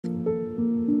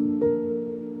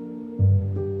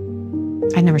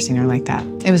I'd never seen her like that.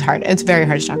 It was hard. It's very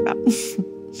hard to talk about.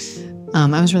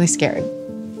 I was really scared.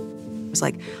 It was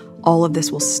like, all of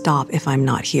this will stop if I'm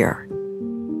not here.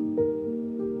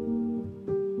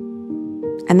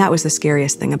 And that was the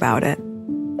scariest thing about it,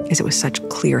 is it was such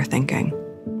clear thinking.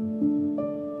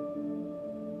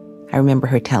 I remember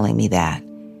her telling me that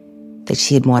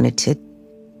she had wanted to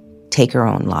take her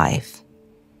own life.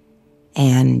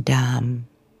 And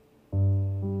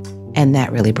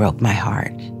that really broke my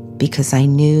heart, because I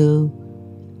knew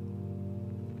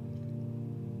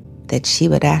that she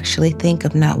would actually think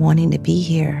of not wanting to be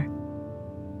here.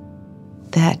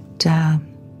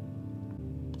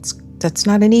 That's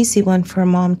not an easy one for a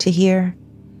mom to hear,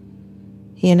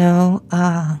 you know.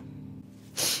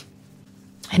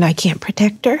 And I can't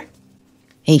protect her.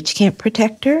 H can't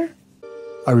protect her.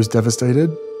 I was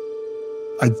devastated.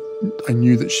 I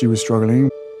knew that she was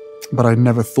struggling, but I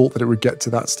never thought that it would get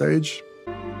to that stage.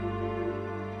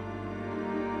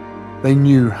 They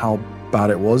knew how bad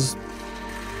it was.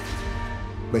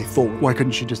 They thought, why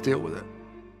couldn't she just deal with it?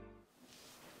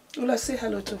 Well, say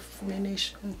hello to Fumi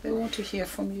Nation. They want to hear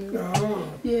from you. Oh,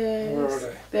 yes, where are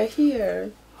they? They're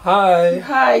here. Hi.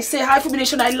 Hi, say hi, Fumi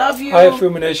Nation, I love you. Hi,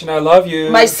 Fumi Nation, I love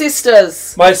you. My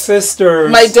sisters. My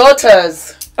sisters. My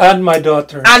daughters. And my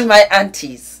daughters. And my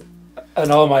aunties.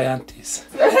 And all my aunties.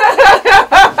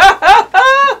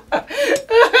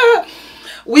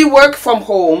 We work from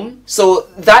home, so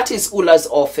that is Ula's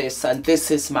office and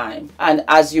this is mine. And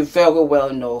as you very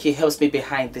well know, he helps me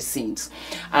behind the scenes.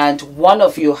 And one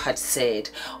of you had said,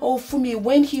 oh Fumi,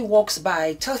 when he walks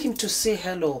by, tell him to say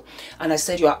hello. And I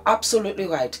said, you are absolutely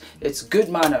right. It's good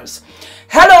manners.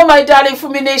 Hello, my darling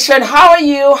Fumi Nation. How are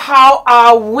you? How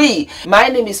are we? My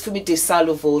name is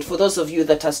Fumidesaluvold. For those of you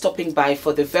that are stopping by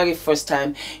for the very first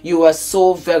time, you are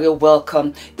so very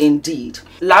welcome indeed.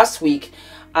 Last week,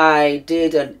 I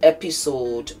did an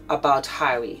episode about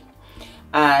Harry,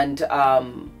 and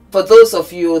for those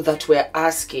of you that were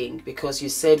asking, because you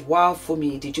said, wow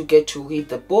Fumi, did you get to read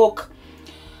the book?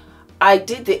 I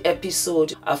did the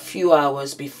episode a few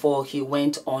hours before he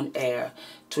went on air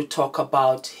to talk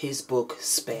about his book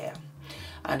Spare.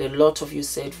 And a lot of you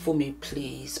said, Fumi,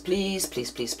 please, please, please,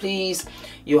 please, please,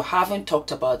 you haven't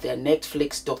talked about their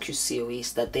Netflix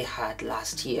docuseries that they had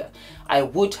last year. I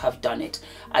would have done it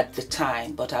at the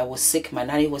time, but I was sick, my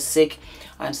nanny was sick,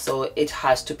 and so it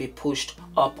has to be pushed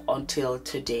up until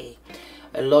today.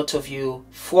 A lot of you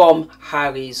from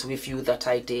Harry's review that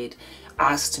I did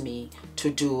asked me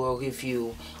to do a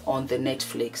review on the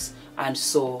Netflix, and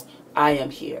so I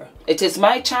am here. It is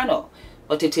my channel,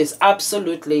 but it is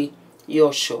absolutely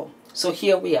your show. So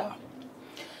here we are.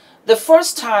 The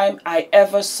first time I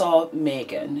ever saw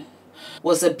Meghan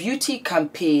was a beauty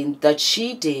campaign that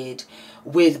she did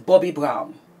with Bobby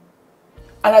Brown.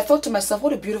 And I thought to myself,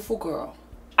 what a beautiful girl.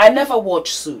 I never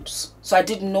watched Suits, so I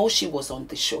didn't know she was on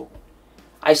the show.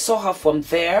 I saw her from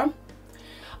there.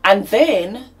 And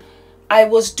then I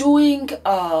was doing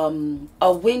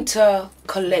a winter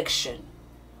collection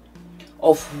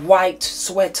of white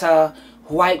sweater,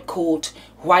 white coat,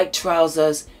 white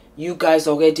trousers. You guys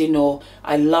already know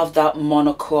I love that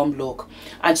monochrome look.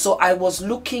 And so I was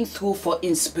looking through for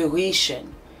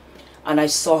inspiration, and I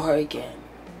saw her again.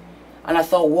 And I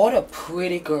thought, what a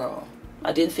pretty girl.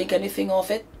 I didn't think anything of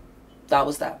it. That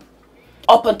was that.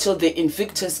 Up until the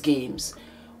Invictus Games,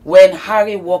 when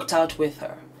Harry walked out with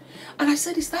her. And I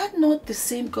said, is that not the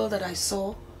same girl that I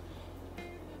saw?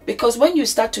 Because when you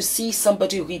start to see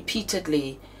somebody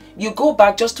repeatedly, you go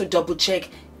back just to double check,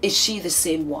 is she the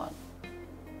same one?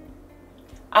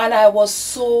 And I was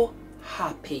so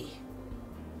happy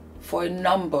for a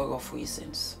number of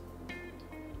reasons.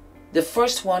 The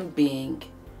first one being,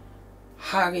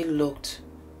 Harry looked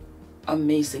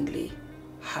amazingly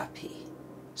happy.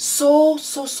 So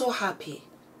happy.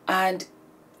 And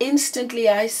instantly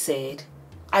I said,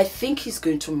 I think he's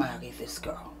going to marry this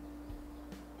girl.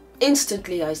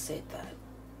 Instantly I said that.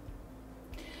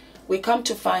 We come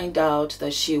to find out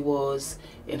that she was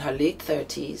in her late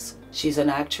 30s. She's an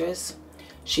actress.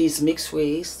 She's mixed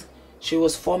race. She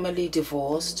was formerly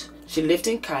divorced. She lived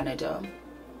in Canada.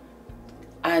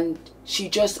 And she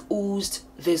just oozed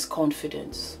this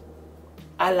confidence.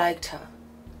 I liked her.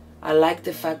 I liked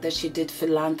the fact that she did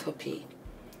philanthropy.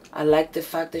 I liked the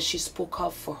fact that she spoke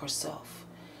up for herself.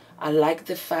 I liked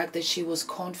the fact that she was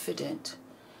confident.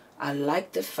 I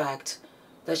liked the fact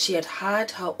that she had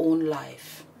had her own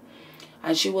life.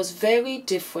 And she was very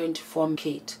different from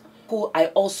Kate, who I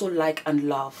also like and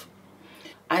love.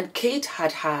 And Kate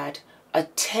had had a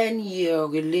 10-year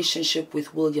relationship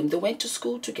with William. They went to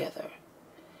school together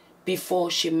before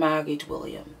she married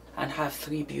William. and have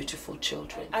 3 beautiful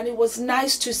children. And it was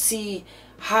nice to see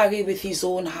Harry with his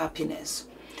own happiness.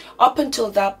 Up until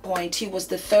that point, he was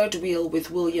the third wheel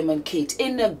with William and Kate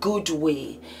in a good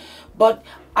way. But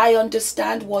I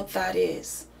understand what that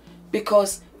is,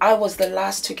 because I was the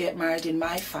last to get married in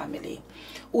my family.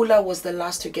 Ula was the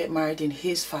last to get married in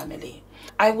his family.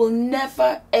 I will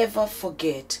never ever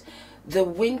forget the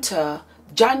winter,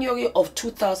 January of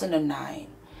 2009.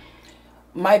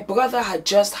 My brother had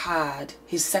just had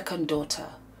his second daughter,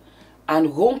 and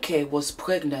Ronke was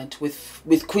pregnant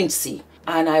with Quincy.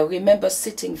 And I remember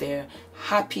sitting there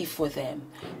happy for them,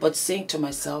 but saying to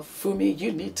myself, Fumi,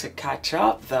 you need to catch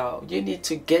up though. You need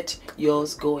to get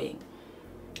yours going.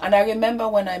 And I remember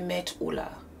when I met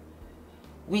Ula,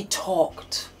 we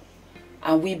talked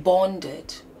and we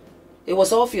bonded. It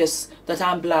was obvious that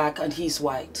I'm black and he's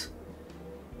white,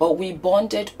 but we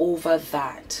bonded over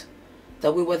that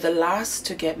we were the last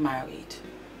to get married,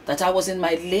 that I was in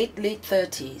my late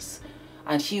 30s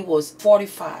and he was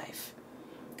 45.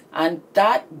 And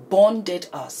that bonded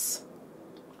us.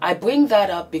 I bring that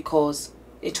up because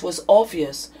it was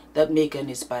obvious that Meghan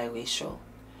is biracial.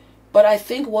 But I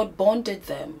think what bonded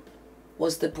them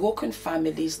was the broken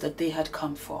families that they had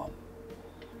come from.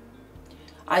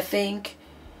 I think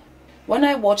when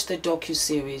I watched the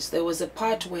docuseries, there was a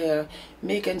part where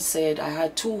Meghan said, I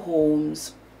had 2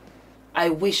 homes. I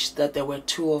wish that there were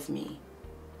 2 of me.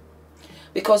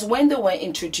 Because when they were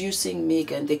introducing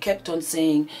Meghan, they kept on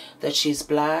saying that she's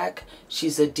black,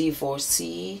 she's a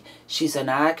divorcee, she's an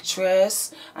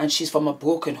actress, and she's from a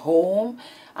broken home.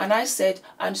 And I said,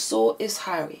 and so is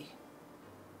Harry.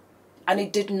 And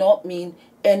it did not mean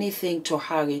anything to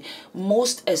Harry,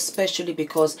 most especially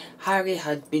because Harry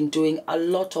had been doing a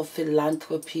lot of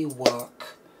philanthropy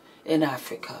work in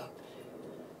Africa.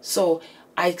 So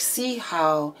I see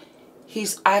how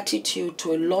his attitude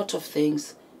to a lot of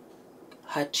things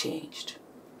had changed.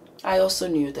 I also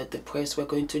knew that the press were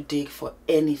going to dig for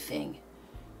anything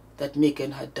that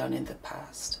Meghan had done in the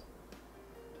past.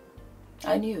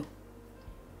 I knew.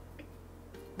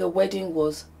 The wedding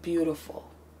was beautiful.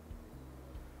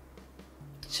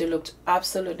 She looked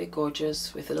absolutely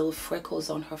gorgeous with little freckles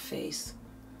on her face.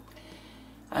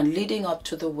 And leading up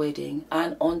to the wedding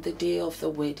and on the day of the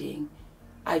wedding,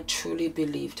 I truly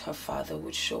believed her father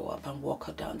would show up and walk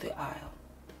her down the aisle.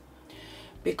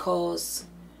 Because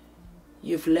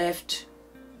you've left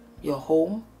your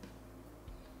home,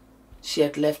 she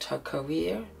had left her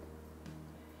career,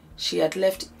 she had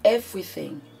left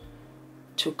everything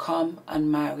to come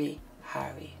and marry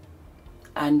Harry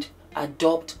and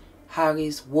adopt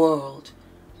Harry's world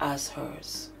as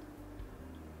hers.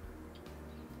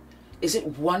 Is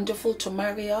it wonderful to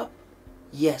marry up?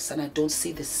 Yes, and I don't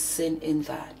see the sin in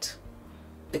that.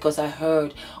 Because I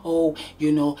heard, oh,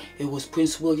 you know, it was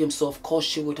Prince William, so of course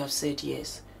she would have said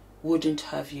yes. Wouldn't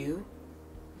have you?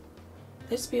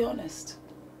 Let's be honest.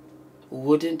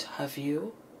 Wouldn't have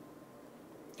you?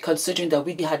 Considering that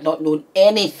we had not known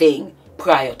anything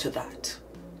prior to that.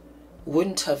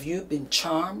 Wouldn't have you been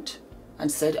charmed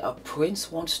and said, a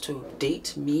prince wants to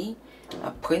date me?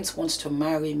 A prince wants to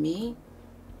marry me?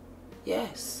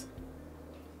 Yes.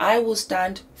 I will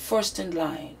stand first in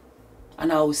line.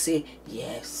 And I will say,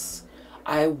 yes,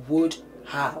 I would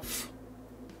have.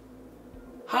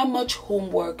 How much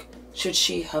homework should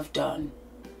she have done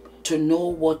to know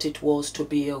what it was to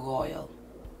be a royal?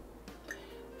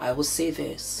 I will say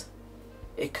this,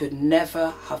 it could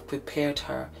never have prepared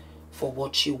her for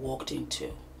what she walked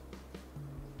into.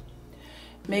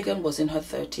 Meghan was in her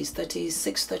 30s,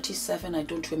 36, 37, I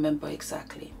don't remember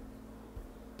exactly.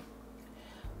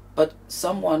 But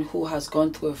someone who has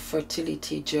gone through a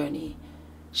fertility journey,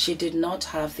 she did not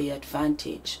have the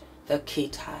advantage that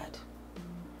Kate had.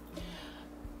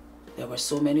 There were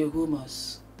so many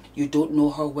rumors. You don't know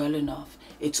her well enough.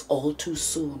 It's all too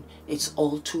soon. It's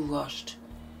all too rushed.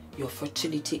 Your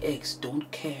fertility eggs don't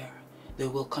care. They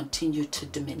will continue to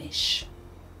diminish.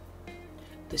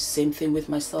 The same thing with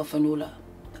myself and Ula.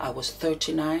 I was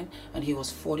 39 and he was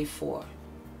 44.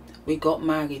 We got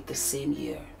married the same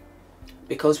year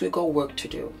because we got work to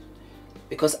do.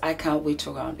 Because I can't wait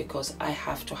around, because I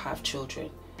have to have children.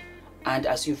 And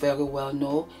as you very well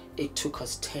know, it took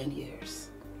us 10 years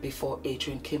before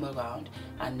Adrian came around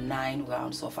and 9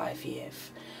 rounds of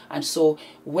IVF. And so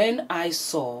when I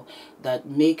saw that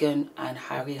Meghan and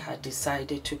Harry had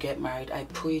decided to get married, I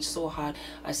prayed so hard.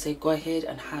 I said, go ahead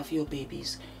and have your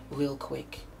babies real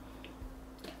quick.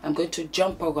 I'm going to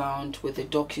jump around with the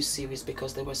docuseries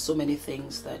because there were so many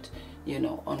things that, you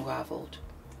know, unraveled.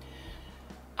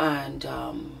 And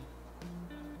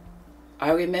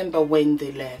I remember when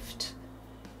they left,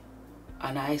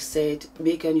 And I said,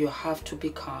 Meghan, you have to be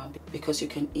calm because you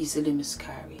can easily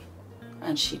miscarry.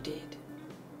 And she did.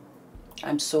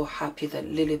 I'm so happy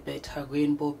that Lilibet, her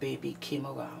rainbow baby, came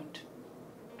around.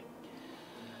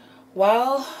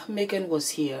 While Meghan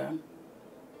was here,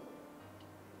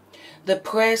 the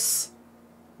press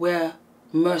were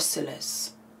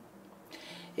merciless.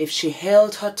 If she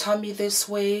held her tummy this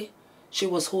way, she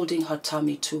was holding her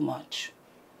tummy too much.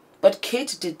 But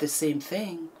Kate did the same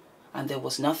thing, and there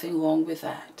was nothing wrong with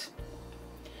that.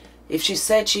 If she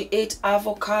said she ate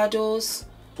avocados,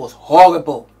 it was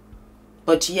horrible.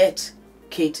 But yet,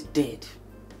 Kate did.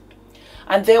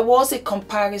 And there was a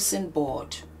comparison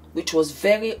board, which was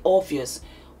very obvious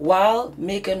while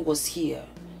Meghan was here,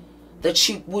 that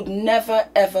she would never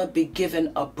ever be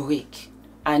given a break.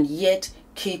 And yet,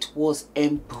 Kate was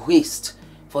embraced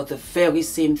for the very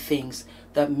same things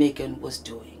that Meghan was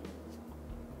doing.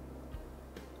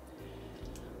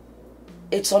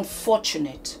 It's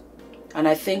unfortunate, and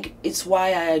I think it's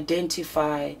why I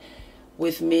identify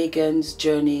with Meghan's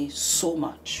journey so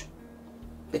much.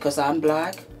 Because I'm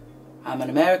black, I'm an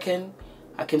American,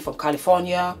 I came from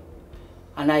California,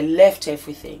 and I left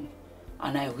everything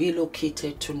and I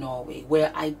relocated to Norway,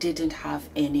 where I didn't have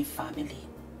any family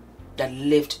that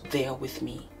lived there with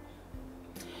me.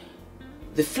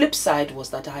 The flip side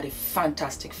was that I had a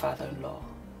fantastic father-in-law.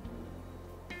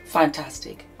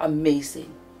 Fantastic,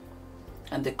 amazing.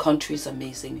 And the country is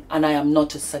amazing. And I am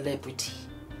not a celebrity.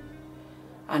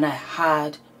 And I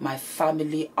had my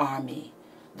family army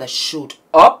that showed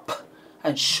up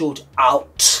and showed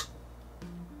out.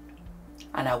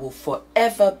 And I will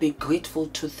forever be grateful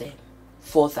to them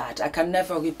for that. I can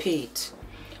never repay it.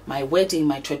 My wedding,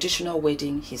 my traditional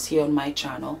wedding, is here on my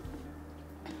channel.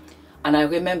 And I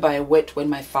remember I wept when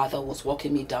my father was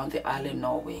walking me down the aisle in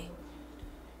Norway.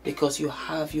 Because you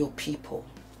have your people.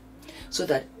 So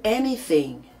that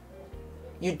anything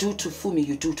you do to Fumi,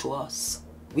 you do to us.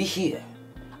 We here.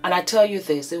 And I tell you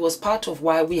this, it was part of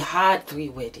why we had 3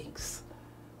 weddings.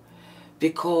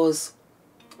 Because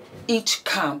each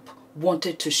camp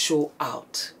wanted to show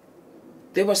out.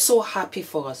 They were so happy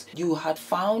for us. You had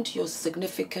found your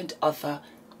significant other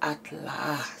at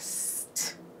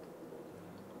last.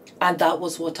 And that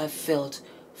was what I felt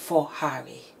for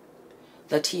Harry.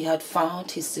 That he had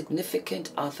found his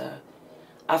significant other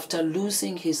after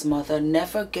losing his mother,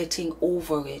 never getting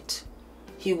over it.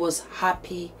 He was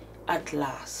happy at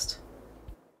last.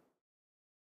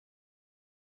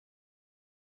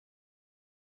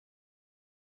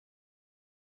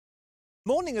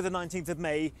 Morning of the 19th of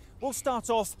May will start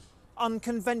off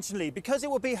unconventionally because it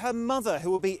will be her mother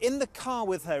who will be in the car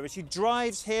with her as she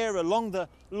drives here along the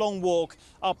long walk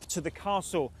up to the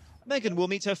castle. Meghan will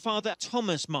meet her father,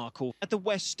 Thomas Markle, at the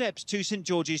West Steps to St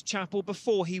George's Chapel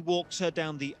before he walks her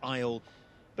down the aisle.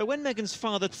 But when Meghan's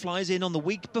father flies in on the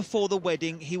week before the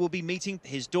wedding, he will be meeting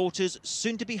his daughter's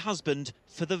soon-to-be husband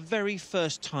for the very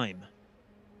first time.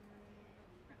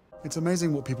 It's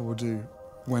amazing what people will do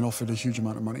when offered a huge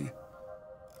amount of money.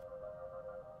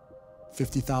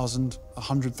 50,000,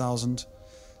 100,000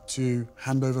 to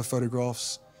hand over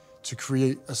photographs, to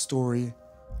create a story.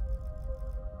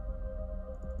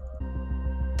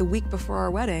 The week before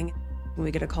our wedding, we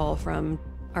get a call from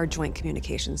our joint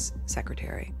communications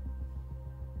secretary.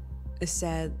 It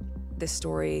said, this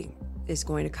story is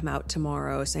going to come out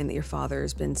tomorrow saying that your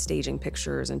father's been staging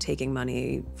pictures and taking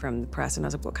money from the press. And I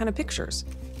was like, what kind of pictures?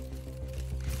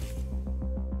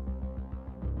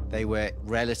 They were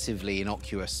relatively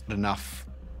innocuous enough.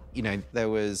 You know, there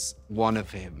was one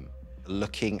of him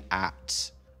looking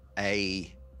at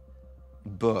a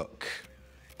book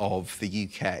of the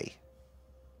UK.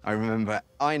 I remember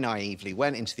I naively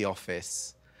went into the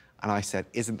office and I said,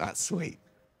 isn't that sweet?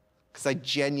 Because I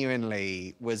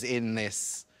genuinely was in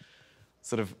this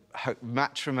sort of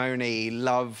matrimony,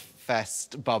 love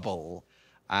fest bubble.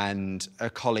 And a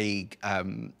colleague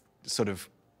sort of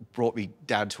brought me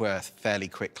down to earth fairly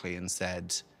quickly and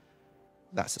said,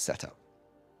 that's a setup.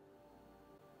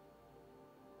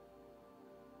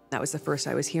 That was the first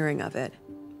I was hearing of it.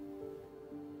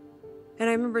 And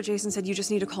I remember Jason said, you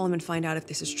just need to call him and find out if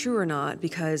this is true or not,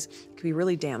 because it could be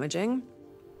really damaging.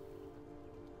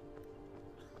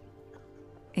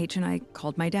 H and I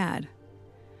called my dad.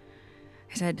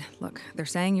 I said, look, they're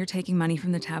saying you're taking money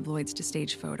from the tabloids to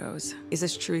stage photos. Is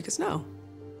this true? He goes, no.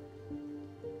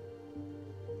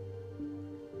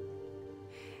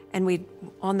 And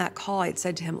on that call, I'd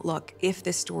said to him, look, if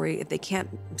this story, if they can't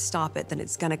stop it, then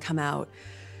it's gonna come out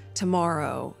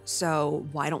tomorrow. So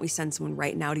why don't we send someone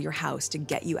right now to your house to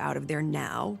get you out of there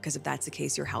now? Because if that's the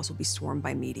case, your house will be swarmed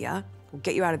by media. We'll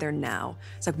get you out of there now.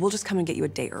 It's like, we'll just come and get you a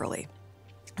day early.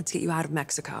 Let's get you out of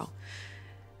Mexico.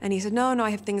 And he said, no,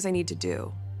 I have things I need to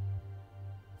do.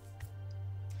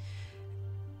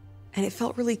 And it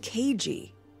felt really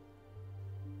cagey.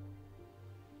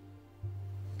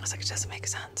 I was like, it doesn't make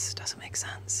sense, it doesn't make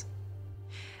sense.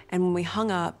 And when we hung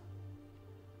up,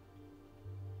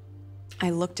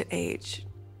 I looked at H.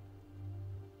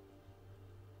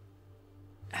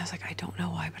 I was like, I don't know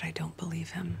why, but I don't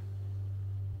believe him.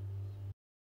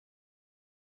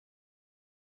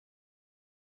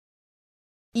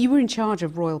 You were in charge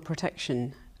of royal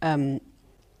protection.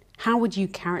 How would you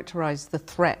characterise the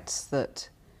threats that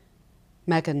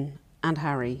Meghan and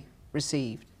Harry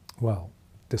received? Well,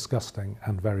 disgusting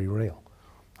and very real.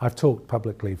 I've talked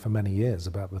publicly for many years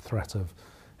about the threat of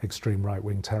extreme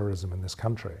right-wing terrorism in this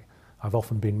country. I've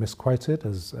often been misquoted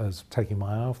as taking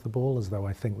my eye off the ball, as though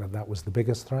I think that that was the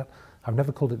biggest threat. I've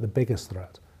never called it the biggest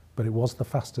threat, but it was the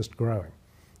fastest growing.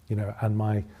 You know, and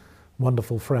my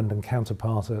wonderful friend and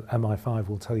counterpart at MI5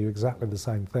 will tell you exactly the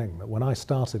same thing, that when I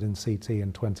started in CT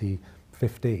in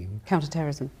 2015...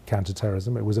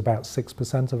 Counterterrorism, it was about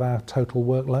 6% of our total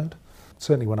workload.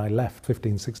 Certainly when I left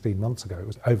 15, 16 months ago, it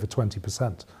was over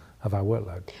 20% of our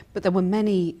workload. But there were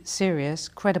many serious,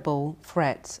 credible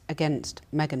threats against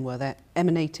Meghan, were there,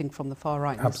 emanating from the far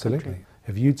right in this country? Absolutely.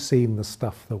 If you'd seen the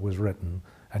stuff that was written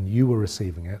and you were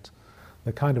receiving it,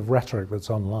 the kind of rhetoric that's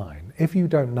online, if you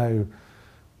don't know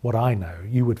what I know,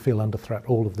 you would feel under threat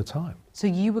all of the time. So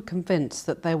you were convinced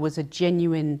that there was a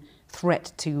genuine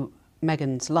threat to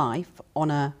Meghan's life on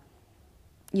a,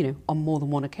 you know, on more than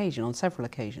one occasion, on several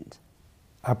occasions?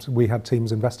 We had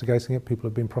teams investigating it. People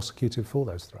have been prosecuted for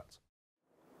those threats.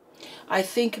 I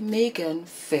think Meghan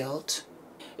felt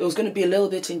it was going to be a little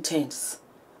bit intense.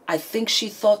 I think she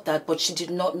thought that, but she did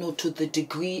not know to the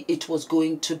degree it was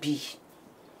going to be.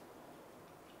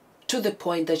 To the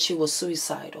point that she was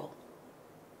suicidal.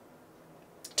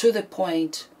 To the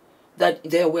point that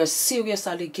there were serious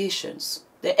allegations.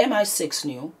 The MI6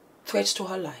 knew, threats to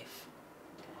her life.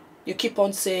 You keep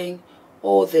on saying,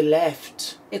 oh, they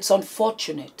left. It's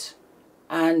unfortunate.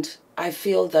 And I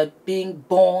feel that being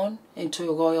born into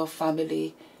a royal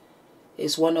family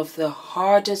is one of the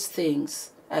hardest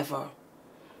things ever.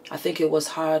 I think it was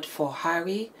hard for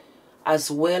Harry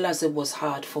as well as it was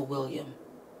hard for William.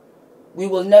 We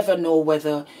will never know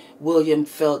whether William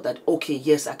felt that, okay,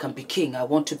 yes, I can be king, I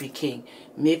want to be king.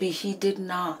 Maybe he did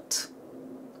not.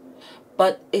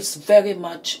 But it's very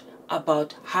much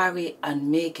about Harry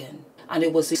and Meghan. And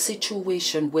it was a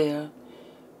situation where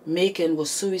Meghan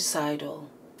was suicidal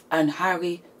and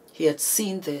Harry, he had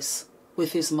seen this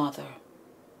with his mother.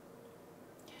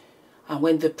 And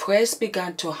when the press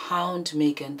began to hound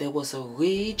Meghan, there was a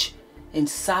rage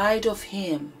inside of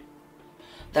him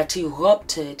that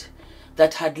erupted,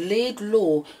 that had laid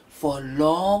low for a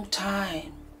long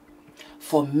time,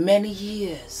 for many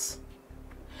years.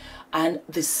 And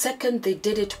the second they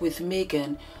did it with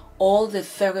Meghan, all the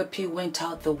therapy went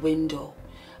out the window.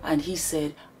 And he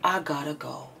said, I gotta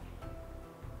go.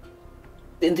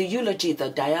 In the eulogy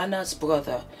that Diana's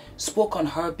brother spoke on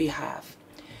her behalf,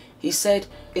 he said,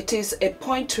 it is a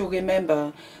point to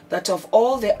remember that of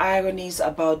all the ironies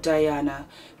about Diana,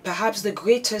 perhaps the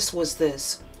greatest was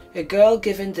this: a girl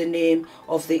given the name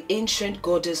of the ancient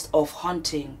goddess of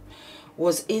hunting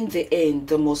was in the end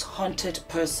the most hunted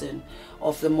person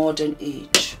of the modern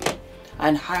age.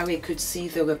 And Harry could see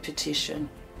the repetition.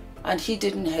 And he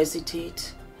didn't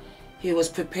hesitate. He was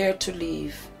prepared to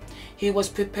leave. He was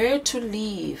prepared to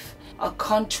leave a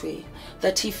country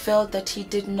that he felt that he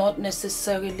did not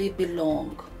necessarily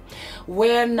belong.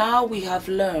 Where now we have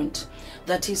learned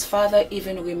that his father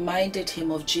even reminded him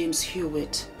of James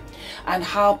Hewitt, and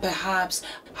how perhaps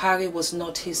Harry was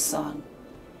not his son.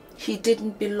 He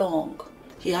didn't belong.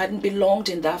 He hadn't belonged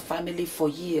in that family for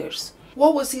years.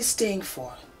 What was he staying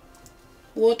for?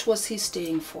 What was he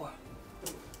staying for?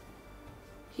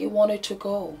 He wanted to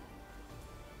go.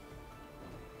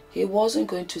 He wasn't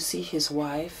going to see his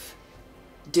wife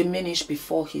diminish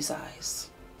before his eyes.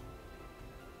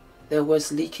 There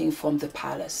was leaking from the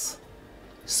palace,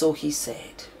 so he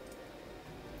said.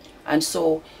 And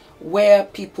so where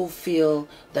people feel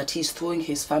that he's throwing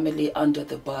his family under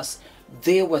the bus,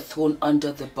 they were thrown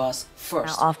under the bus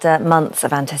first. Now, after months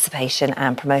of anticipation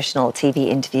and promotional TV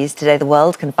interviews, today the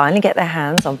world can finally get their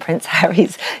hands on Prince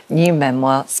Harry's new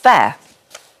memoir, Spare.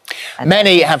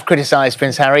 Many have criticised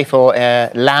Prince Harry for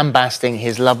lambasting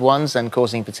his loved ones and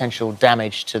causing potential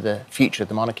damage to the future of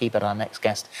the monarchy, but our next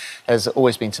guest has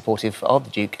always been supportive of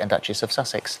the Duke and Duchess of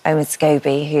Sussex. Owen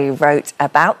Scobie, who wrote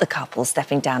about the couple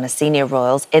stepping down as senior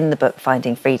royals in the book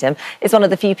Finding Freedom, is one of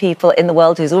the few people in the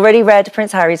world who's already read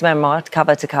Prince Harry's memoir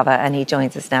cover to cover, and he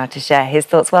joins us now to share his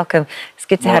thoughts. Welcome. It's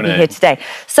good to have you here today.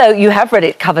 So you have read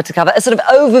it cover to cover, a sort of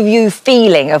overview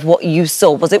feeling of what you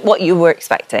saw. Was it what you were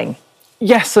expecting?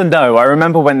 Yes and no. I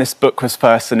remember when this book was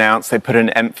first announced, they put an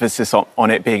emphasis on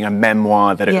it being a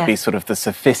memoir, that it would be sort of the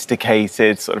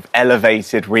sophisticated, sort of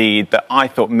elevated read that I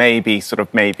thought maybe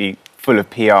full of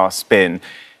PR spin.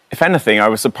 If anything, I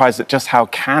was surprised at just how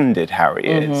candid Harry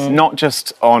is, not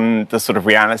just on the sort of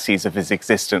realities of his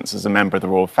existence as a member of the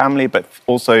royal family, but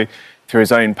also through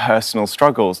his own personal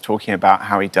struggles, talking about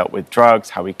how he dealt with drugs,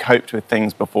 how he coped with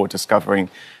things before discovering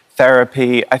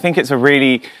therapy. I think it's a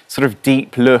really sort of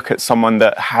deep look at someone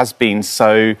that has been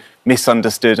so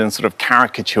misunderstood and sort of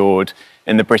caricatured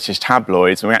in the British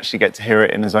tabloids, and we actually get to hear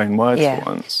it in his own words for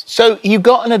once. So you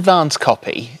got an advance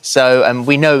copy, so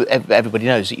we know, everybody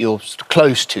knows that you're sort of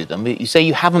close to them. You say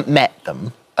you haven't met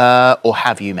them, or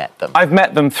have you met them? I've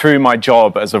met them through my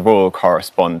job as a royal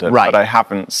correspondent, but I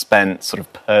haven't spent sort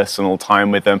of personal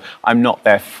time with them. I'm not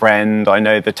their friend. I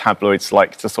know the tabloids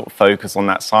like to sort of focus on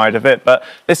that side of it, but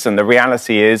listen, the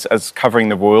reality is, as covering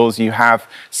the royals, you have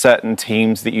certain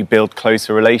teams that you build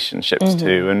closer relationships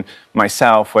to, and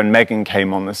myself, when Meghan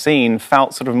came on the scene,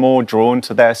 felt sort of more drawn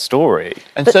to their story.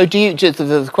 And so do you,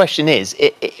 the question is,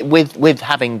 with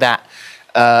having that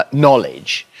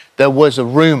knowledge, there was a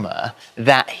rumour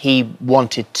that he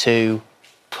wanted to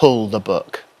pull the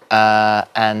book,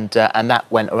 and that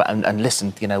went around. And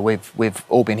listen, you know, we've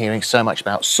all been hearing so much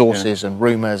about sources and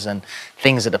rumours and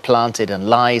things that are planted and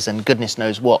lies and goodness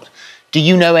knows what. Do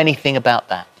you know anything about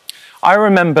that? I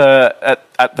remember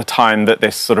at the time that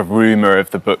this sort of rumour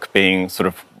of the book being sort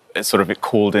of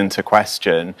called into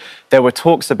question, there were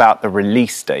talks about the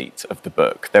release date of the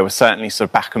book. There was certainly sort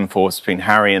of back and forth between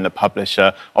Harry and the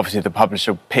publisher. Obviously, the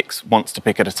publisher wants to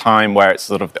pick at a time where it's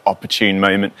sort of the opportune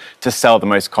moment to sell the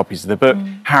most copies of the book.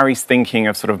 Harry's thinking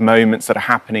of sort of moments that are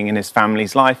happening in his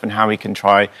family's life and how he can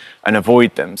try and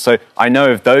avoid them. So I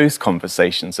know of those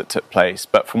conversations that took place,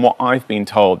 but from what I've been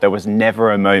told, there was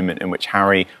never a moment in which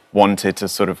Harry wanted to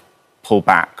sort of pull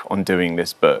back on doing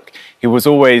this book. He was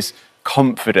always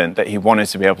confident that he wanted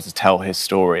to be able to tell his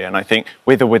story, and I think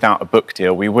with or without a book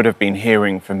deal, we would have been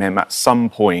hearing from him at some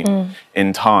point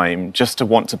in time, just to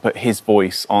want to put his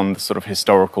voice on the sort of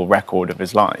historical record of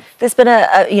his life. There's been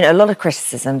a lot of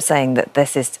criticism saying that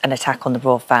this is an attack on the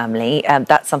royal family.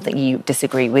 That's something you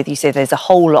disagree with. You say there's a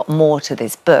whole lot more to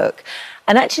this book.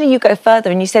 And actually you go further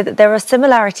and you say that there are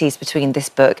similarities between this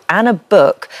book and a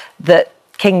book that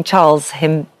King Charles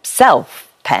himself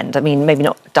penned. I mean, maybe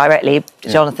not directly,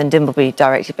 Jonathan Dimbleby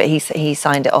directed, but he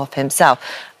signed it off himself.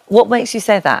 What makes you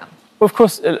say that? Well, of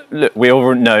course, look, we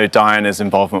all know Diana's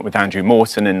involvement with Andrew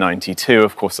Morton in '92.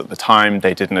 Of course, at the time,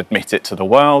 they didn't admit it to the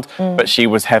world, but she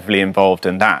was heavily involved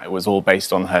in that. It was all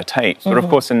based on her tapes. But of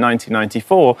course, in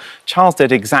 1994, Charles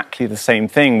did exactly the same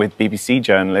thing with BBC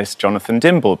journalist Jonathan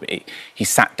Dimbleby. He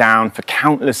sat down for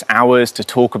countless hours to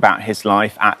talk about his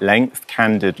life at length,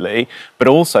 candidly, but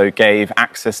also gave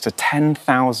access to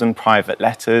 10,000 private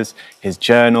letters, his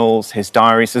journals, his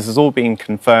diaries. This has all been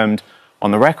confirmed on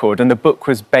the record, and the book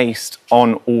was based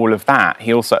on all of that.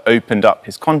 He also opened up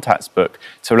his contacts book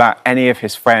to allow any of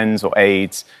his friends or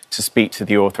aides to speak to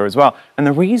the author as well. And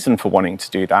the reason for wanting to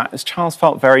do that is Charles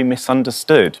felt very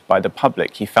misunderstood by the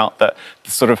public. He felt that the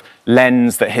sort of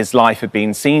lens that his life had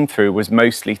been seen through was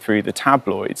mostly through the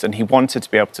tabloids, and he wanted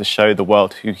to be able to show the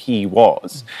world who he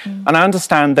was. And I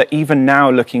understand that even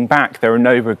now, looking back, there are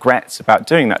no regrets about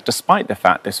doing that, despite the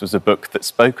fact this was a book that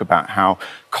spoke about how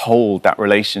cold that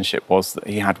relationship was that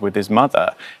he had with his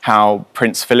mother, how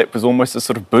Prince Philip was almost a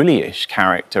sort of bullyish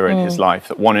character in his life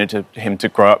that wanted him to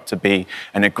grow up to be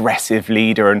an aggressive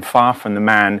leader and far from the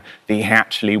man that he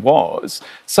actually was.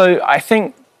 So I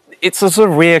think it's a sort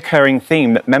of reoccurring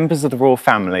theme that members of the royal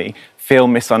family feel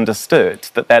misunderstood,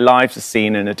 that their lives are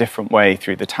seen in a different way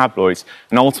through the tabloids,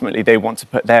 and ultimately they want to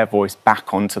put their voice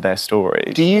back onto their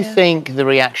stories. Do you think the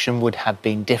reaction would have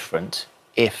been different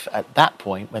if at that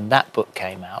point, when that book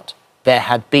came out, there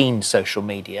had been social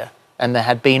media and there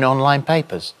had been online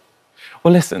papers?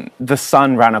 Well, listen, The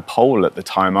Sun ran a poll at the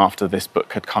time after this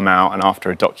book had come out and after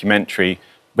a documentary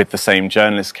with the same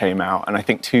journalist came out, and I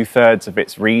think 2/3 of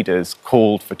its readers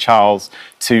called for Charles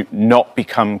to not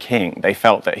become king. They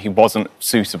felt that he wasn't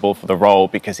suitable for the role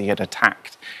because he had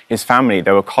attacked his family.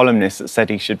 There were columnists that said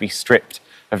he should be stripped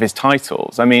of his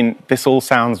titles. I mean, this all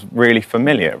sounds really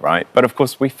familiar, right? But of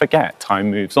course, we forget,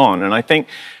 time moves on. And I think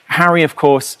Harry, of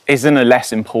course, is in a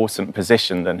less important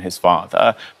position than his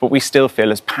father, but we still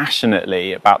feel as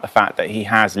passionately about the fact that he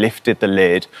has lifted the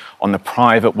lid on the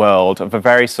private world of a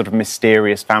very sort of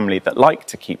mysterious family that like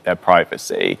to keep their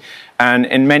privacy. And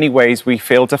in many ways, we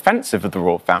feel defensive of the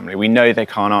royal family. We know they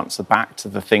can't answer back to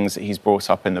the things that he's brought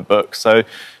up in the book. So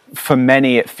for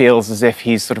many, it feels as if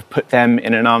he's sort of put them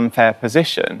in an unfair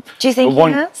position. Do you think he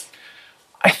has?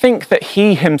 I think that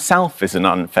he himself is in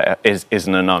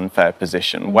an unfair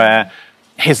position where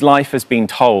his life has been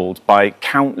told by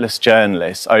countless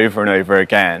journalists over and over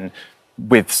again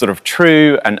with sort of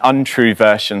true and untrue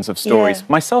versions of stories,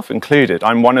 myself included.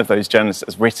 I'm one of those journalists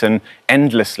that's written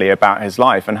endlessly about his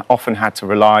life and often had to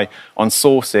rely on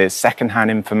sources, secondhand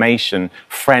information,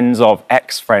 friends of,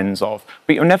 ex-friends of.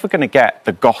 But you're never going to get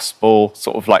the gospel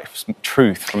sort of like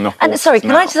truth from the horse's And sorry,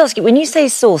 can I mouth. just ask you, when you say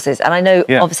sources, and I know,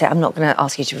 obviously, I'm not going to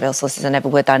ask you to reveal sources, I never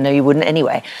would, I know you wouldn't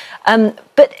anyway.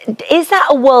 But is that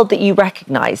a world that you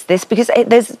recognise this? Because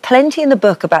there's plenty in the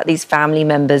book about these family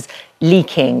members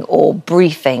leaking or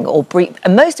briefing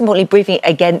and most importantly, briefing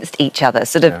against each other,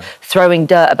 sort of throwing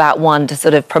dirt about one to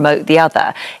sort of promote the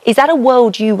other. Is that a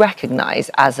world you recognise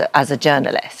as a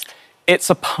journalist? It's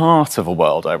a part of a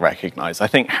world I recognise. I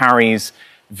think Harry's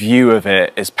view of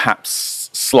it is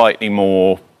perhaps slightly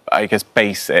more, I guess,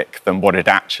 basic than what it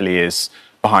actually is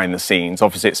behind the scenes.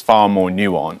 Obviously, it's far more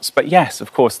nuanced. But yes,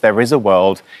 of course, there is a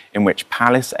world in which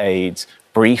palace aides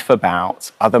brief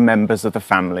about other members of the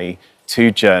family to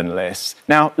journalists.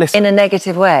 Now, listen. In a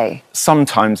negative way?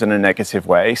 Sometimes in a negative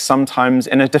way, sometimes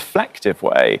in a deflective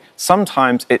way.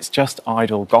 Sometimes it's just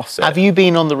idle gossip. Have you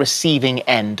been on the receiving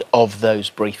end of those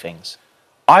briefings?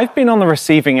 I've been on the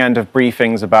receiving end of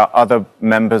briefings about other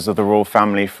members of the royal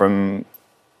family from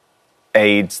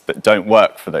aides that don't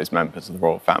work for those members of the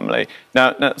royal family.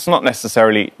 Now, it's not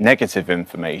necessarily negative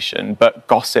information, but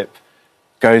gossip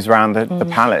goes around the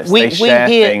palace. They share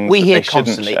things we hear that they shouldn't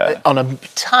constantly share. on a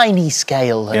tiny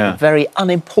scale, a very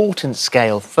unimportant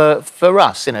scale for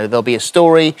us. You know, there'll be a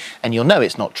story and you'll know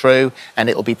it's not true, and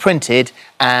it'll be printed,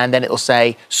 and then it'll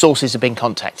say sources have been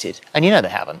contacted, and you know they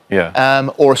haven't.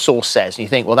 Or a source says, and you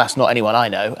think, well, that's not anyone I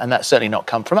know, and that's certainly not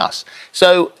come from us.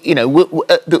 So you know,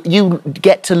 you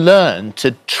get to learn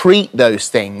to treat those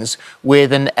things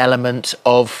with an element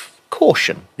of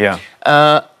caution.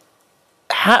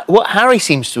 What Harry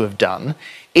seems to have done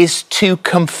is to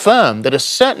confirm that,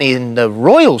 certainly in the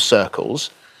royal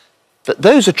circles, that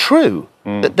those are true,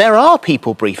 that there are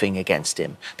people briefing against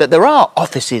him, that there are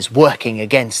offices working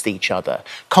against each other,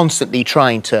 constantly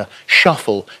trying to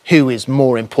shuffle who is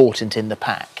more important in the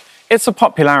pack. It's a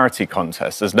popularity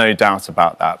contest, there's no doubt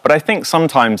about that. But I think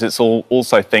sometimes it's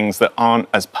also things that aren't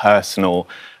as personal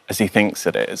as he thinks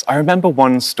it is. I remember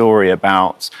one story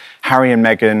about Harry and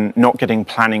Meghan not getting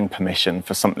planning permission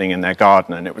for something in their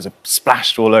garden, and it was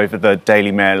splashed all over the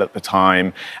Daily Mail at the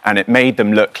time, and it made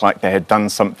them look like they had done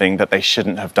something that they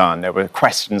shouldn't have done. There were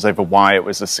questions over why it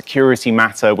was a security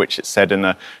matter, which it said in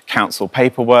the council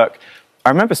paperwork. I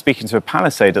remember speaking to a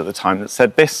palace aide at the time that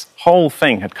said this whole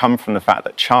thing had come from the fact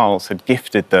that Charles had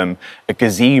gifted them a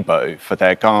gazebo for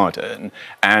their garden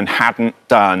and hadn't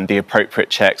done the appropriate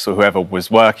checks, or whoever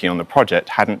was working on the project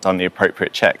hadn't done the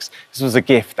appropriate checks. This was a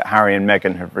gift that Harry and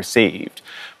Meghan had received.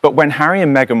 But when Harry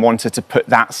and Meghan wanted to put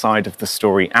that side of the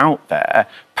story out there,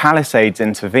 palace aides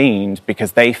intervened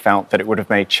because they felt that it would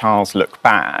have made Charles look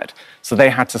bad. So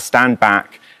they had to stand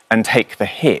back and take the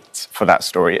hit for that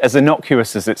story, as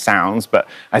innocuous as it sounds, but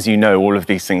as you know, all of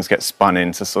these things get spun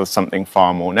into sort of something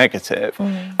far more negative.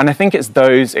 And I think it's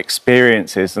those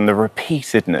experiences and the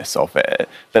repeatedness of it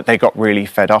that they got really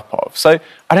fed up of. So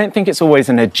I don't think it's always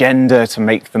an agenda to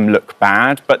make them look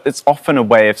bad, but it's often a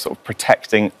way of sort of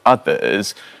protecting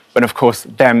others, but of course,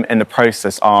 them in the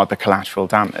process are the collateral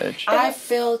damage. I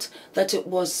felt that it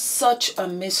was such a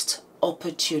missed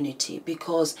opportunity,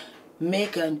 because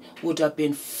Meghan would have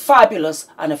been fabulous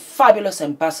and a fabulous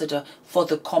ambassador for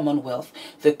the Commonwealth.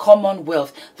 The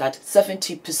Commonwealth that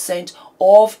 70%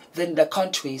 of the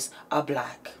countries are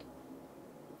black.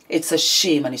 It's a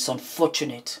shame and it's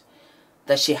unfortunate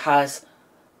that she has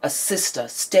a sister,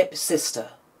 step-sister,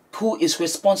 who is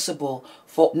responsible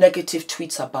for negative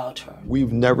tweets about her.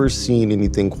 We've never seen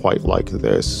anything quite like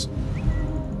this.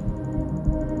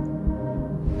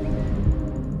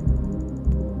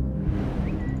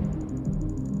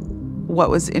 What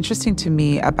was interesting to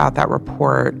me about that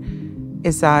report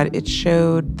is that it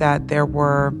showed that there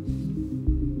were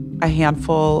a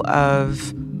handful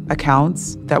of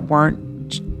accounts that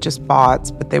weren't just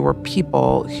bots, but they were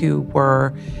people who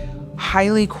were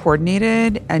highly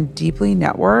coordinated and deeply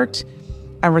networked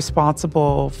and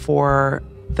responsible for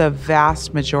the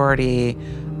vast majority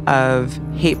of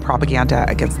hate propaganda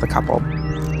against the couple.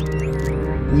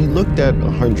 We looked at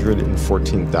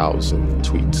 114,000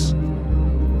 tweets,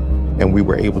 and we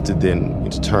were able to then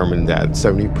determine that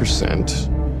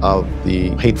 70% of the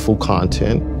hateful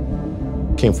content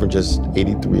came from just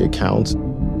 83 accounts,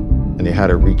 and they had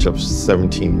a reach of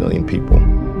 17 million people.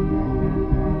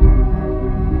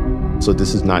 So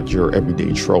this is not your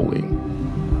everyday trolling.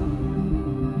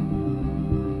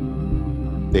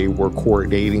 They were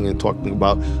coordinating and talking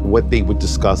about what they would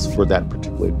discuss for that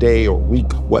particular day or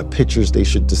week, what pictures they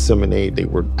should disseminate. They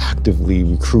were actively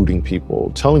recruiting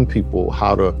people, telling people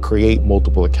how to create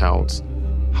multiple accounts,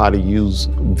 how to use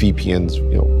VPNs,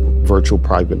 virtual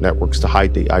private networks, to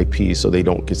hide the IP so they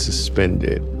don't get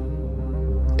suspended.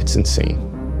 It's insane.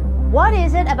 What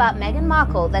is it about Meghan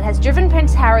Markle that has driven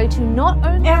Prince Harry to not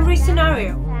only... Every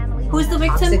scenario. Who's the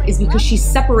victim? Is because she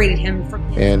separated him from...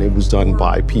 And it was done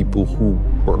by people who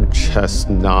were just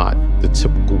not the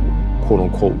typical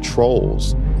quote-unquote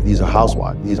trolls. These are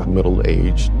housewives. These are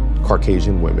middle-aged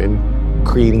Caucasian women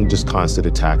creating just constant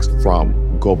attacks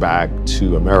from go back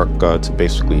to America to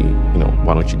basically,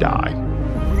 why don't you die?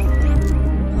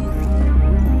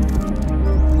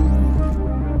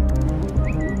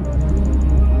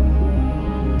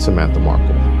 Samantha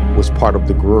Markle was part of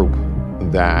the group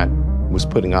that was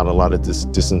putting out a lot of this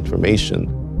disinformation.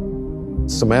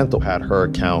 Samantha had her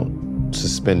account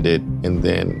suspended, and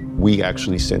then we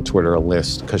actually sent Twitter a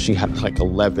list because she had like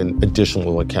 11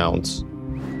 additional accounts.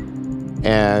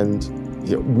 And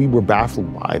we were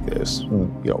baffled by this.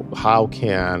 How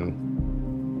can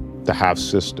the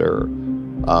half-sister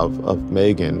of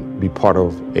Meghan be part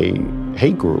of a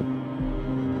hate group?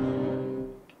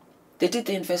 They did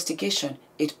the investigation.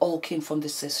 It all came from the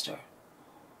sister.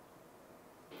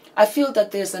 I feel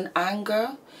that there's an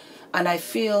anger, and I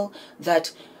feel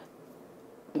that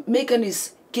Meghan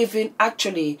is giving,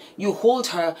 actually, you hold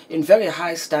her in very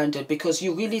high standard because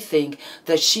you really think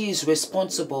that she is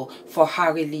responsible for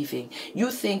Harry leaving.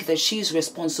 You think that she is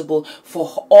responsible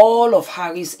for all of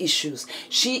Harry's issues.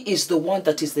 She is the one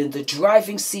that is in the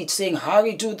driving seat saying,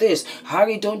 Harry, do this,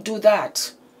 Harry, don't do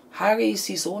that. Harry is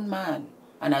his own man.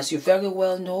 And as you very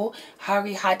well know,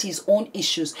 Harry had his own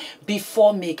issues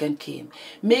before Meghan came.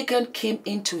 Meghan came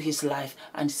into his life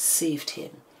and saved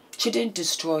him. She didn't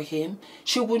destroy him.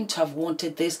 She wouldn't have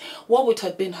wanted this. What would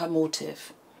have been her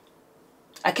motive?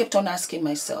 I kept on asking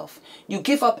myself, you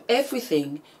give up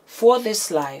everything for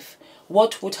this life,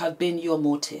 what would have been your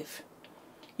motive?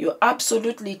 You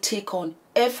absolutely take on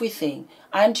everything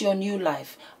and your new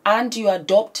life and you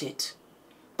adopt it.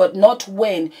 But not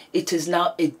when it is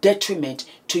now a detriment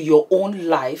to your own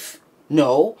life,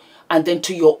 no, and then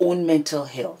to your own mental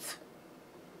health.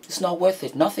 It's not worth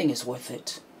it. Nothing is worth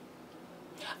it.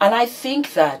 And I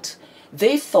think that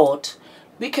they thought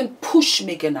we can push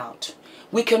Meghan out.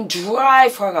 We can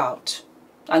drive her out.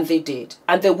 And they did.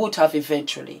 And they would have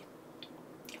eventually.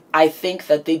 I think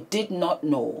that they did not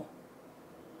know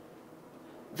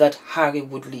that Harry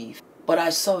would leave. But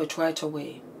I saw it right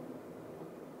away.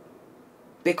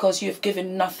 Because you've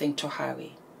given nothing to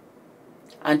Harry.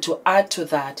 And to add to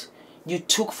that, you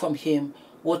took from him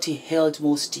what he held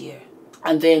most dear.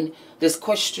 And then this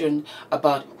question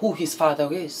about who his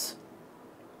father is.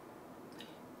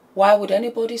 Why would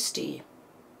anybody stay?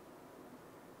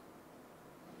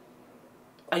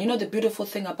 And you know the beautiful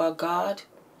thing about God?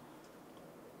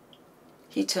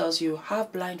 He tells you,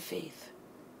 have blind faith.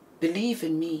 Believe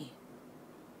in me,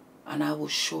 and I will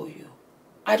show you.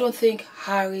 I don't think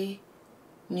Harry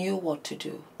knew what to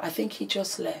do. I think he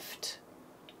just left.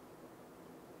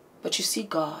 But you see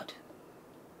God,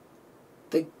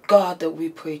 the God that we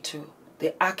pray to,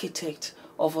 the architect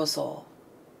of us all,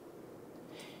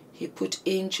 he put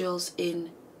angels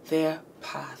in their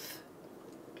path.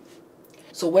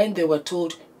 So when they were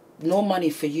told, no money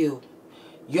for you,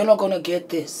 you're not going to get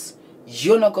this,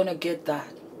 you're not going to get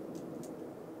that,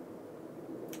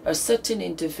 a certain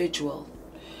individual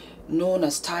known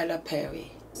as Tyler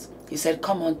Perry, he said,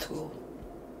 come on through.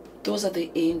 Those are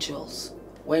the angels.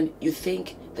 When you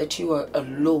think that you are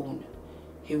alone,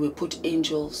 he will put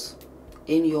angels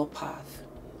in your path.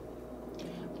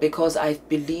 Because I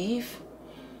believe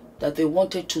that they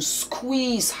wanted to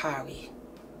squeeze Harry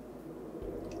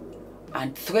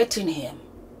and threaten him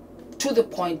to the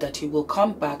point that he will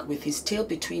come back with his tail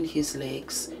between his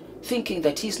legs, thinking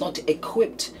that he's not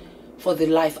equipped for the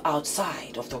life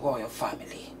outside of the royal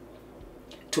family.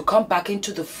 To come back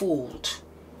into the fold,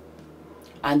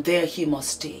 and there he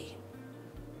must stay.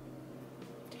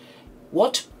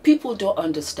 What people don't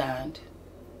understand,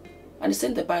 and it's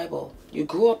in the Bible, you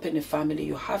grow up in a family,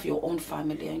 you have your own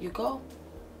family, and you go.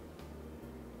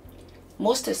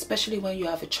 most especially when you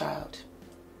have a child.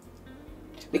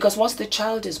 Because once the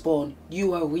child is born,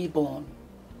 you are reborn.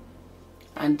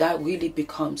 And that really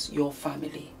becomes your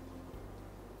family.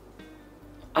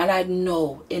 And I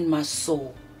know in my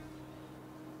soul,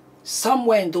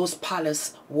 somewhere in those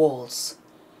palace walls,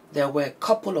 there were a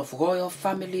couple of royal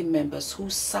family members who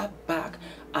sat back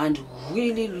and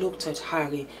really looked at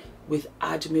Harry with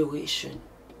admiration.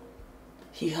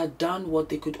 He had done what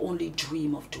they could only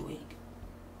dream of doing.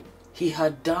 He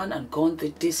had done and gone the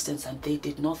distance, and they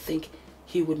did not think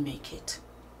he would make it.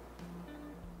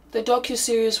 The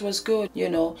docuseries was good, you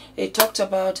know. It talked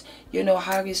about, you know,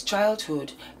 Harry's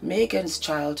childhood, Meghan's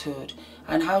childhood,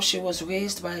 and how she was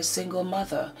raised by a single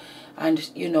mother. And,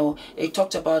 you know, it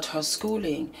talked about her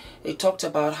schooling. It talked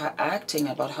about her acting,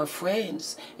 about her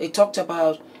friends. It talked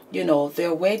about, you know,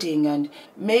 their wedding. And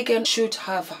Meghan should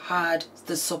have had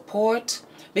the support,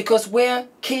 because where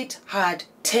Kate had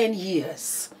 10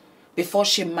 years before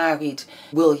she married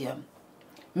William,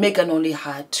 Meghan only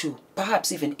had 2,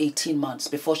 perhaps even 18 months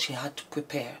before she had to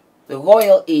prepare. The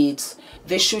royal aides,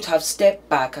 they should have stepped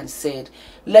back and said,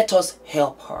 let us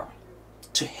help her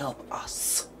to help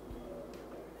us.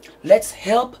 Let's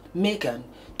help Meghan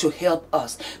to help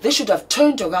us. They should have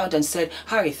turned around and said,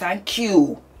 Harry, thank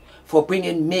you for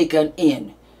bringing Meghan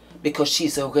in, because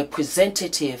she's a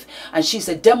representative and she's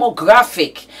a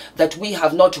demographic that we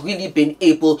have not really been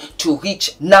able to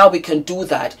reach. Now we can do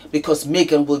that because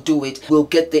Meghan will do it. We'll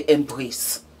get the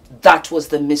embrace. That was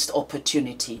the missed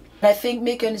opportunity. I think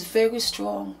Meghan is very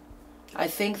strong. I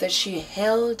think that she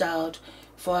held out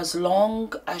for as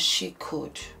long as she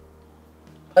could.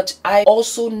 But I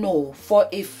also know for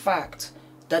a fact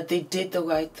that they did the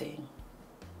right thing.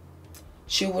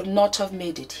 She would not have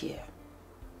made it here.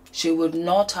 She would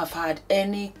not have had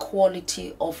any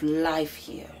quality of life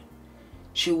here.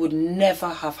 She would never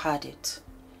have had it.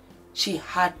 She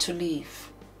had to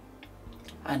leave.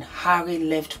 And Harry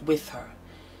left with her.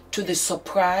 To the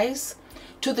surprise,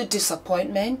 to the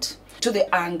disappointment, to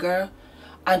the anger,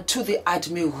 and to the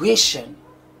admiration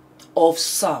of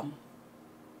some,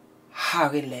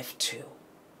 Harry left too.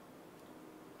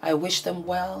 I wish them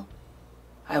well.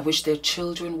 I wish their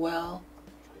children well.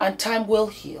 And time will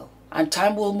heal. And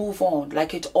time will move on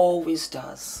like it always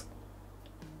does.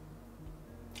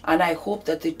 And I hope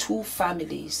that the two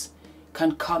families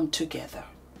can come together.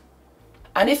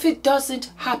 And if it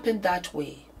doesn't happen that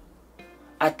way,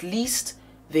 at least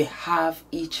they have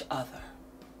each other.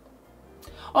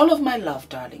 All of my love,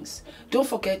 darlings, don't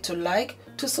forget to like,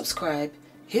 to subscribe,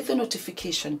 hit the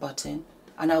notification button,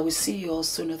 and I will see you all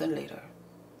sooner than later.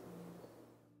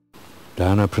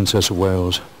 Diana, Princess of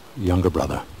Wales' younger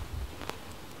brother.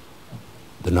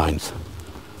 The 9th,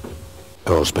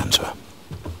 Earl Spencer.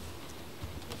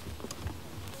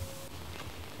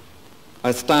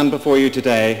 I stand before you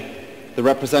today, the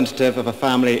representative of a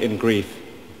family in grief,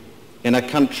 in a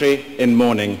country in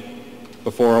mourning,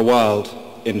 before a world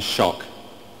in shock.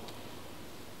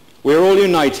 We are all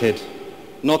united,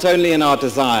 not only in our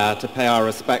desire to pay our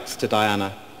respects to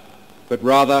Diana, but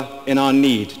rather in our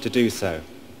need to do so.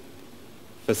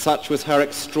 For such was her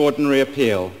extraordinary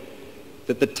appeal,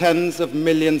 that the tens of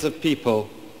millions of people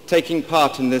taking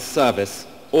part in this service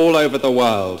all over the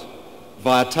world,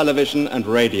 via television and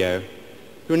radio,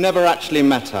 who never actually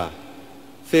met her,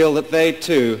 feel that they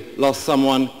too lost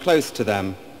someone close to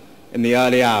them in the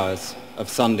early hours of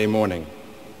Sunday morning.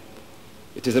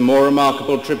 It is a more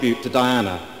remarkable tribute to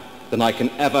Diana than I can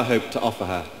ever hope to offer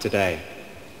her today.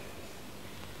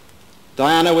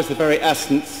 Diana was the very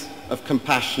essence of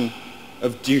compassion,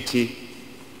 of duty,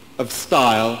 of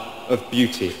style, of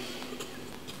beauty.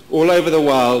 All over the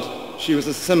world, she was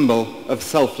a symbol of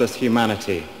selfless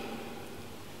humanity,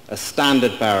 a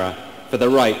standard bearer for the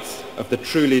rights of the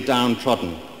truly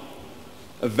downtrodden,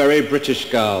 a very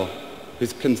British girl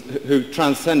who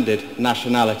transcended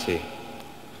nationality,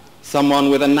 someone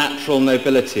with a natural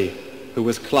nobility who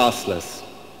was classless,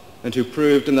 and who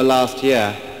proved in the last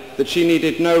year that she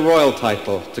needed no royal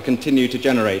title to continue to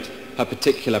generate her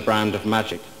particular brand of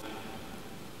magic.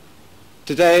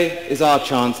 Today is our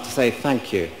chance to say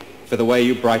thank you for the way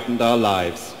you brightened our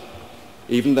lives,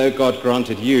 even though God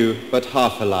granted you but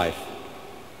half a life.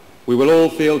 We will all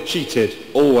feel cheated,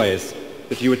 always,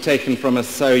 that you were taken from us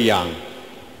so young,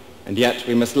 and yet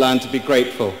we must learn to be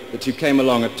grateful that you came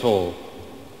along at all.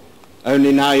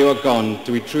 Only now you are gone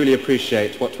do we truly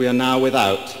appreciate what we are now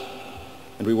without,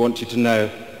 and we want you to know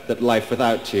that life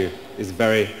without you is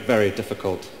very, very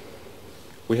difficult.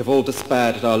 We have all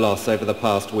despaired at our loss over the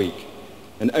past week,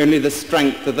 and only the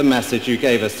strength of the message you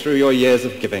gave us through your years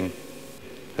of giving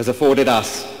has afforded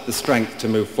us the strength to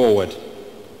move forward.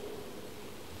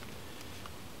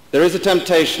 There is a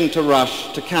temptation to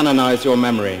rush to canonize your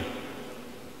memory.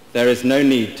 There is no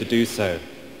need to do so.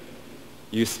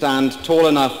 You stand tall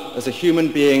enough as a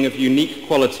human being of unique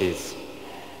qualities,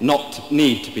 not to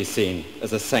need to be seen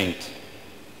as a saint.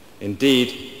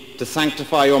 Indeed, to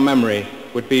sanctify your memory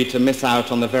would be to miss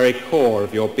out on the very core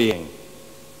of your being,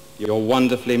 your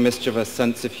wonderfully mischievous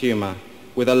sense of humor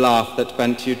with a laugh that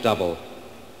bent you double,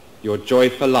 your joy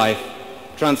for life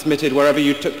transmitted wherever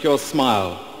you took your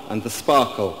smile and the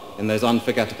sparkle in those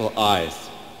unforgettable eyes,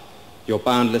 your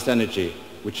boundless energy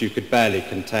which you could barely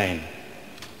contain.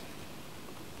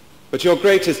 But your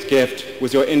greatest gift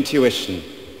was your intuition,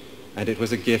 and it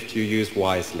was a gift you used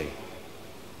wisely.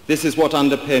 This is what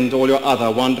underpinned all your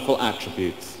other wonderful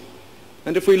attributes.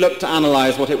 And if we look to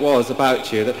analyze what it was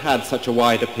about you that had such a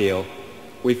wide appeal,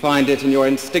 we find it in your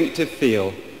instinctive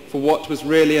feel for what was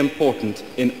really important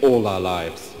in all our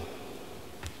lives.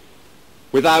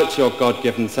 Without your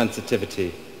God-given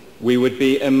sensitivity, we would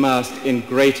be immersed in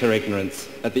greater ignorance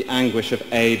at the anguish of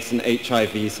AIDS and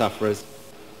HIV sufferers,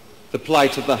 the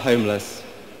plight of the homeless,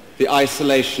 the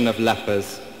isolation of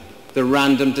lepers, the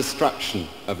random destruction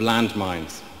of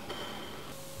landmines.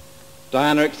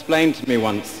 Diana explained to me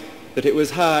once that it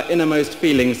was her innermost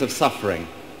feelings of suffering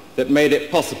that made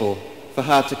it possible for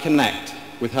her to connect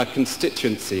with her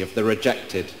constituency of the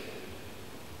rejected.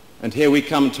 And here we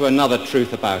come to another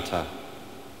truth about her.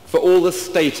 For all the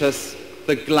status,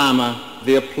 the glamour,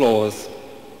 the applause,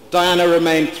 Diana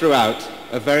remained throughout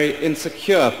a very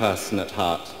insecure person at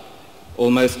heart,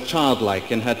 almost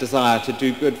childlike in her desire to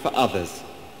do good for others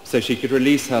so she could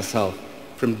release herself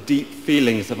from deep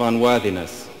feelings of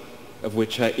unworthiness, of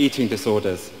which her eating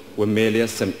disorders were merely a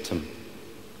symptom.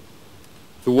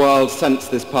 The world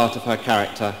sensed this part of her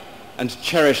character and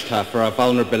cherished her for her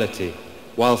vulnerability,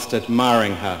 whilst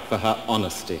admiring her for her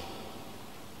honesty.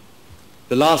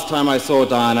 The last time I saw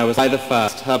Diana was July the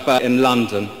 1st, her birthday in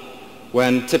London,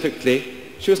 when typically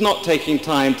she was not taking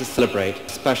time to celebrate a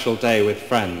special day with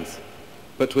friends,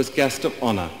 but was guest of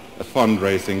honor at a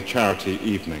fundraising charity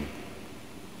evening.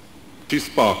 She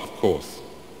sparked, of course,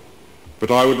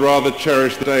 but I would rather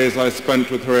cherish the days I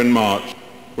spent with her in March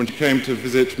when she came to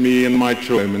visit me and my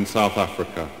children in South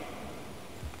Africa.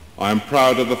 I am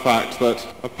proud of the fact that,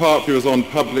 apart from she was on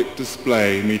public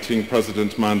display meeting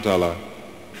President Mandela,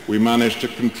 we managed to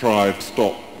contrive to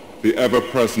stop the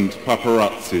ever-present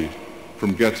paparazzi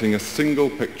from getting a single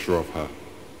picture of her.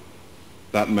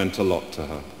 That meant a lot to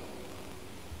her.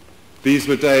 These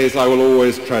were days I will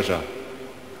always treasure.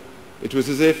 It was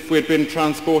as if we had been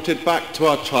transported back to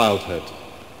our childhood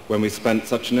when we spent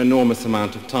such an enormous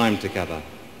amount of time together,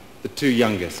 the two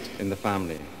youngest in the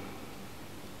family.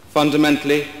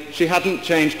 Fundamentally, she hadn't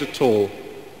changed at all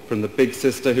from the big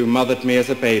sister who mothered me as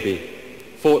a baby,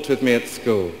 fought with me at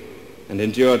school, and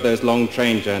endured those long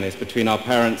train journeys between our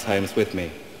parents' homes with me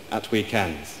at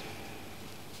weekends.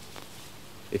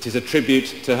 It is a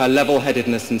tribute to her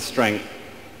level-headedness and strength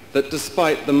that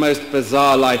despite the most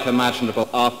bizarre life imaginable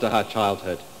after her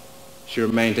childhood, she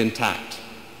remained intact,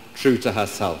 true to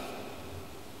herself.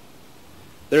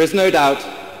 There is no doubt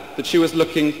that she was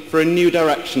looking for a new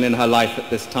direction in her life at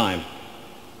this time.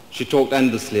 She talked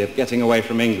endlessly of getting away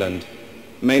from England,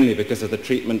 mainly because of the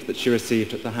treatment that she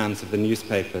received at the hands of the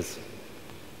newspapers.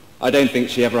 I don't think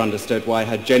she ever understood why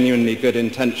her genuinely good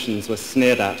intentions were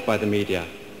sneered at by the media,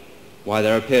 why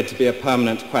there appeared to be a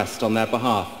permanent quest on their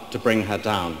behalf to bring her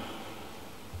down.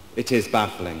 It is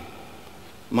baffling.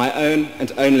 My own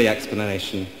and only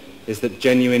explanation is that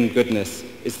genuine goodness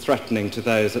is threatening to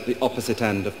those at the opposite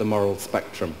end of the moral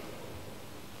spectrum.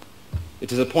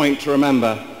 It is a point to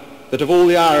remember that of all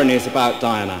the ironies about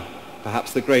Diana,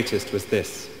 perhaps the greatest was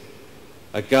this.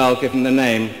 A girl given the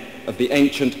name of the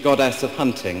ancient goddess of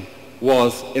hunting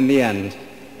was, in the end,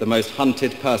 the most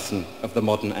hunted person of the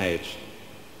modern age.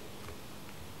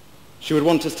 She would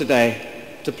want us today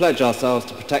to pledge ourselves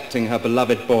to protecting her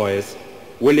beloved boys,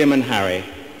 William and Harry,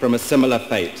 from a similar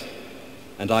fate.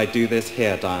 And I do this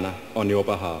here, Diana, on your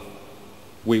behalf.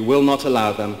 We will not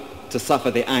allow them to suffer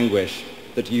the anguish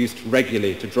that used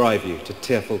regularly to drive you to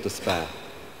tearful despair.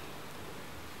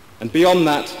 And beyond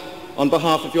that, on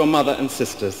behalf of your mother and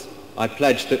sisters, I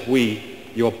pledge that we,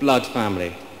 your blood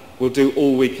family, will do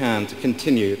all we can to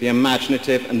continue the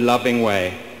imaginative and loving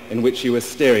way in which you are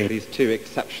steering these two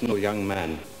exceptional young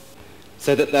men,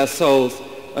 so that their souls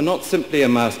are not simply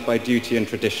immersed by duty and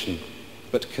tradition,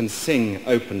 but can sing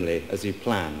openly as you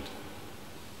planned.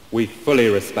 We fully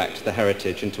respect the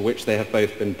heritage into which they have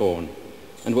both been born,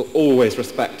 and will always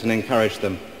respect and encourage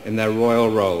them in their royal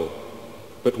role.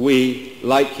 But we,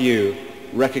 like you,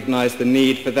 recognize the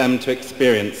need for them to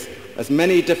experience as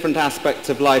many different aspects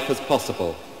of life as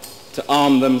possible, to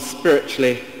arm them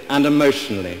spiritually and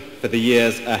emotionally for the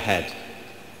years ahead.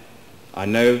 I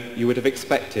know you would have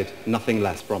expected nothing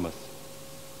less from us.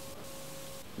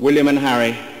 William and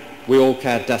Harry, we all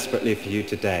care desperately for you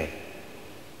today.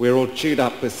 We're all chewed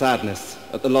up with sadness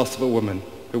at the loss of a woman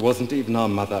who wasn't even our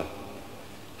mother.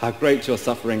 How great your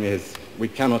suffering is, we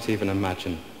cannot even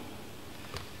imagine.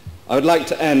 I would like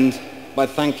to end by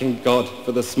thanking God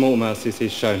for the small mercies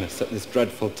he's shown us at this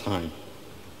dreadful time,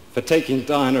 for taking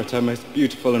Diana at her most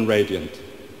beautiful and radiant,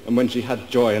 and when she had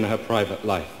joy in her private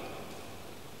life.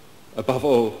 Above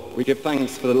all, we give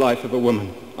thanks for the life of a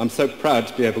woman I'm so proud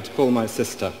to be able to call my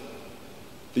sister,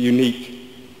 the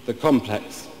unique, the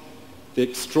complex, the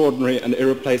extraordinary and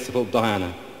irreplaceable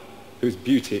Diana, whose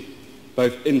beauty,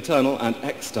 both internal and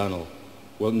external,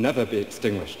 will never be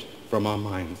extinguished from our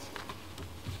minds.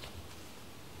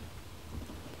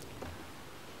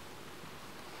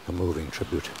 A moving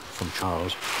tribute from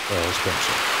Charles Earl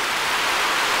Spencer.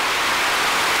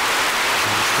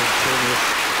 And spontaneous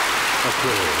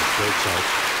applause breaks out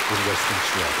in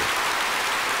Westminster Abbey.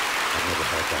 I've never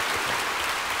heard that before,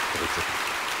 but it's a